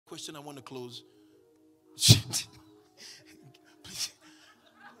question I want to close. Please.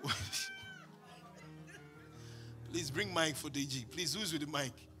 Please bring mic for Deji. Please, who's with the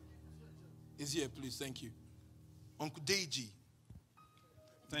mic? Is here, please. Thank you. Uncle Deji.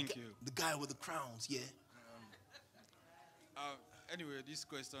 Thank you. The guy with the crowns, yeah. Anyway, this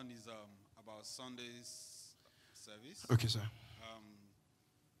question is about Sunday's service. Okay, sir.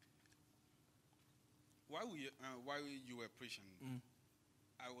 While you were preaching,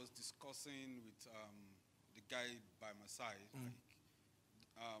 I was discussing with the guy by my side.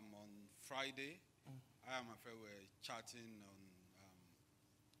 On Friday, I and my friend were chatting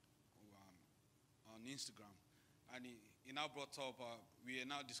on Instagram, and he now brought up. We are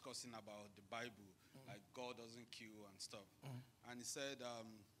now discussing about the Bible, like God doesn't kill and stuff. And he said,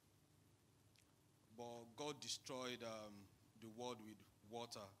 but God destroyed the world with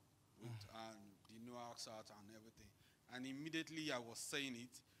water, and the Noah's Ark and everything. And immediately I was saying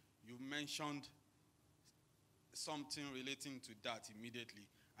it, you mentioned something relating to that immediately.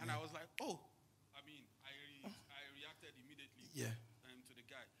 And I was like, oh, I mean, I reacted immediately to the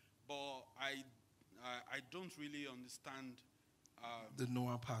guy. But I don't really understand the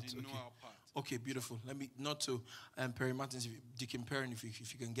Noah part. Noah part. Okay, beautiful. Let me, not to Perry Martins, Deacon Perry,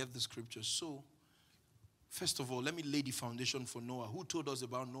 if you can get the scripture. So, first of all, let me lay the foundation for Noah. Who told us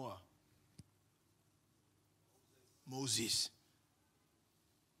about Noah? Moses.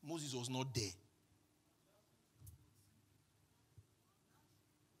 Moses was not there.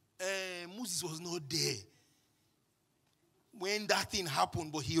 Moses was not there when that thing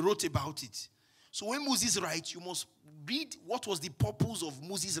happened, but he wrote about it. So when Moses writes, you must read what was the purpose of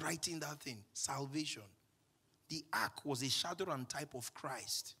Moses writing that thing. Salvation. The ark was a shadow and type of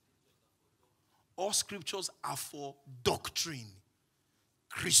Christ. All scriptures are for doctrine.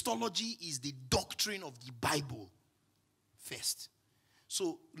 Christology is the doctrine of the Bible first.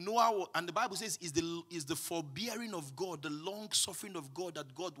 So Noah, and the Bible says, is the forbearing of God, the long suffering of God that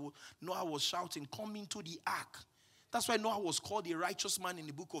Noah was shouting, come into the ark. That's why Noah was called a righteous man in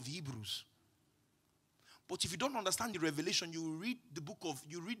the book of Hebrews. But if you don't understand the revelation, you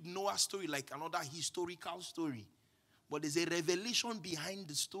read Noah's story like another historical story. But there's a revelation behind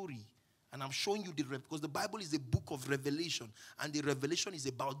the story. And I'm showing you because the Bible is a book of revelation. And the revelation is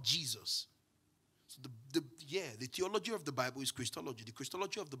about Jesus. So the theology of the Bible is Christology. The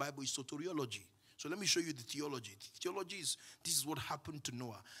Christology of the Bible is soteriology. So let me show you the theology. The theology is, this is what happened to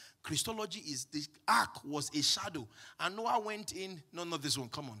Noah. Christology is, the ark was a shadow. And Noah went in, no, not this one,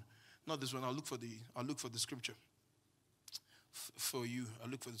 come on. Not this one, I'll look for the scripture for you. I'll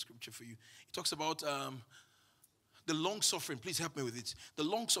look for the scripture for you. It talks about the long suffering. Please help me with it. The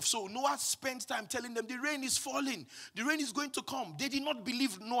long suffering. So Noah spent time telling them the rain is falling. The rain is going to come. They did not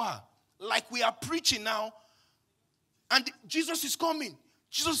believe Noah. Like we are preaching now. And Jesus is coming.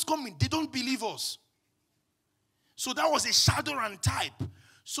 Jesus is coming. They don't believe us. So that was a shadow and type.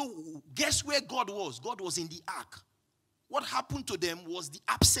 So guess where God was? God was in the ark. What happened to them was the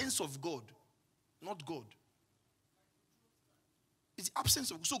absence of God. Not God. It's the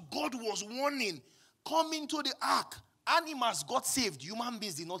absence of God. So God was warning. Come into the ark. Animals got saved. Human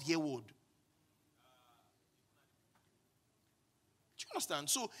beings did not hear word. Do you understand?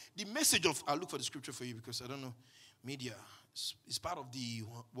 So the message of, I'll look for the scripture for you because I don't know, media is part of the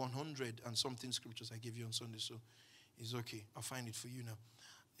 100 and something scriptures I gave you on Sunday. So it's okay. I'll find it for you now.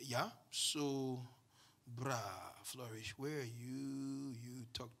 Yeah? So, Flourish, where are you? You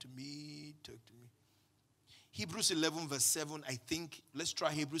talk to me. Hebrews 11 verse 7, I think. Let's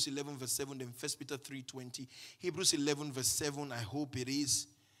try Hebrews 11 verse 7, then 1 Peter 3:20. Hebrews 11 verse 7, I hope it is.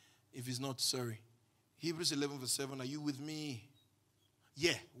 If it's not, sorry. Hebrews 11 verse 7, are you with me?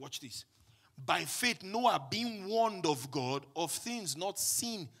 Yeah, watch this. By faith, Noah, being warned of God of things not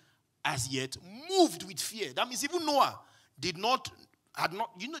seen as yet, moved with fear. That means even Noah had not,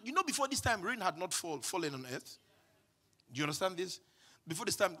 you know, before this time, rain had not fallen on earth. Do you understand this? Before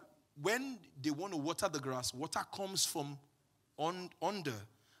this time, when they want to water the grass, water comes from under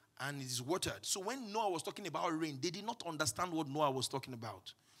and it is watered. So when Noah was talking about rain, they did not understand what Noah was talking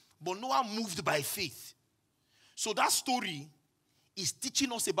about. But Noah moved by faith. So that story is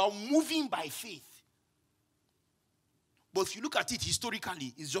teaching us about moving by faith. But if you look at it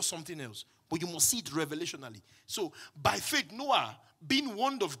historically, it's just something else. But you must see it revelationally. So by faith, Noah, being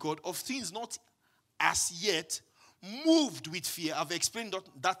warned of God of things not as yet, moved with fear. I've explained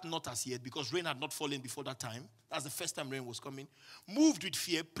that not as yet because rain had not fallen before that time. That's the first time rain was coming. Moved with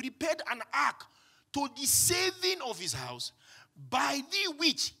fear, prepared an ark to the saving of his house, by the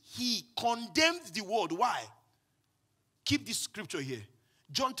which he condemned the world. Why? Keep this scripture here.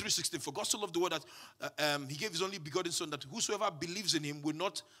 John 3:16, for God so loved the world that he gave his only begotten son, that whosoever believes in him will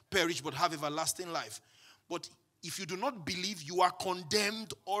not perish but have everlasting life. But if you do not believe, you are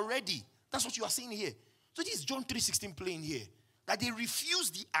condemned already. That's what you are seeing here. So this is John 3:16 playing here. That they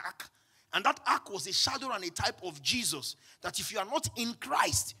refused the ark, and that ark was a shadow and a type of Jesus. That if you are not in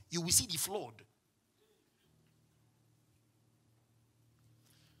Christ, you will see the flood.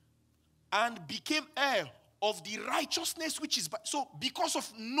 And became heir of the righteousness which is by. So because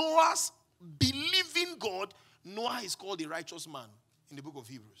of Noah's believing God, Noah is called a righteous man in the book of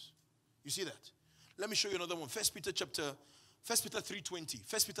Hebrews. You see that? Let me show you another one. 1 Peter 3:20. 1 Peter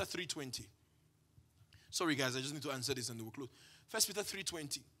 3:20. Sorry guys, I just need to answer this and then we'll close. 1 Peter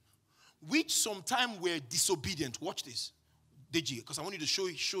 3:20. Which sometime were disobedient. Watch this, Deji, because I want you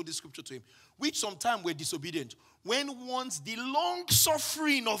to show this scripture to him. Which sometime were disobedient, when once the long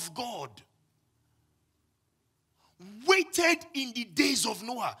suffering of God waited in the days of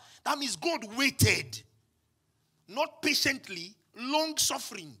Noah. That means God waited. Not patiently, long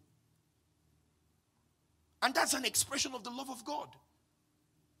suffering. And that's an expression of the love of God.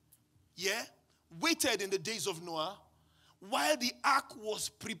 Yeah? Waited in the days of Noah while the ark was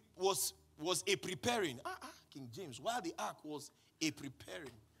a preparing. King James, while the ark was a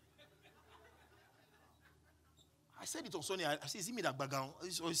preparing. I said it on Sunday. I said, is it me that background?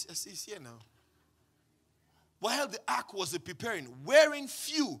 It's here now. While the ark was a preparing, wherein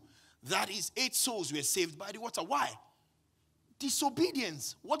few, that is 8 souls, were saved by the water. Why?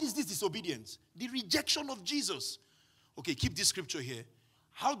 Disobedience. What is this disobedience? The rejection of Jesus. Okay, keep this scripture here.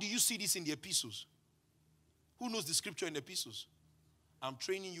 How do you see this in the epistles? Who knows the scripture in the epistles? I'm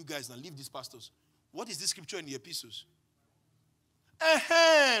training you guys now. Leave these pastors. What is this scripture in the epistles?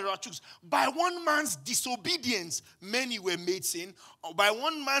 By one man's disobedience, many were made sin. By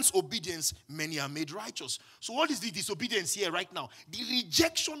one man's obedience, many are made righteous. So what is the disobedience here right now? The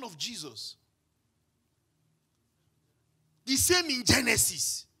rejection of Jesus. The same in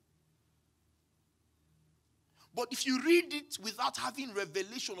Genesis. But if you read it without having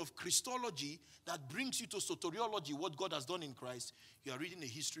revelation of Christology that brings you to soteriology, what God has done in Christ, you are reading a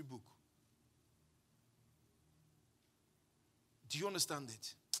history book. Do you understand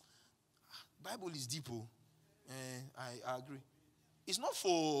it? Bible is deep. I agree. It's not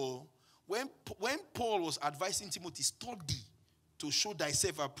for when Paul was advising Timothy, study to show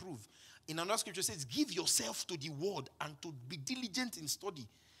thyself approved. In another scripture says, give yourself to the word and to be diligent in study,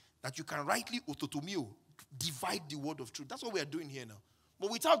 that you can rightly ototomio divide the word of truth. That's what we are doing here now.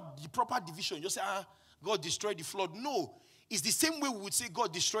 But without the proper division, you just say, God destroyed the flood. No. It's the same way we would say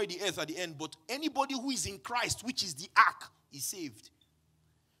God destroyed the earth at the end. But anybody who is in Christ, which is the ark, is saved.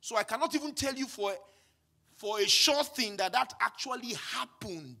 So I cannot even tell you for a sure thing that actually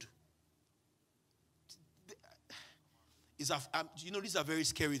happened. These are very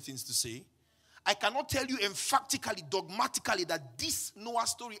scary things to say. I cannot tell you emphatically, dogmatically, that this Noah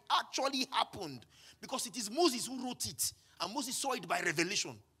story actually happened. Because it is Moses who wrote it. And Moses saw it by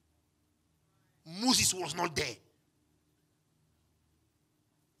revelation. Moses was not there.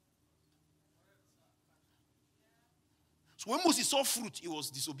 So when Moses saw fruit, it was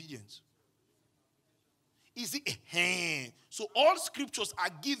disobedience. Is it? So all scriptures are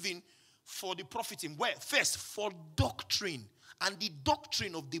given for the profiting. Where? First, for doctrine. And the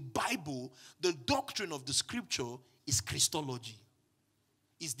doctrine of the Bible, the doctrine of the scripture is Christology.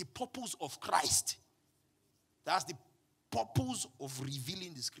 Is the purpose of Christ. That's the purpose of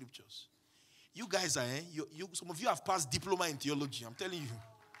revealing the scriptures. You guys are, some of you have passed diploma in theology. I'm telling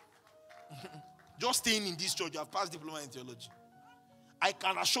you. Just staying in this church, you have passed diploma in theology. I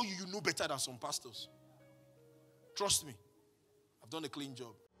can assure you, you know better than some pastors. Trust me. I've done a clean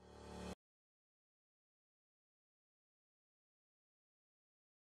job.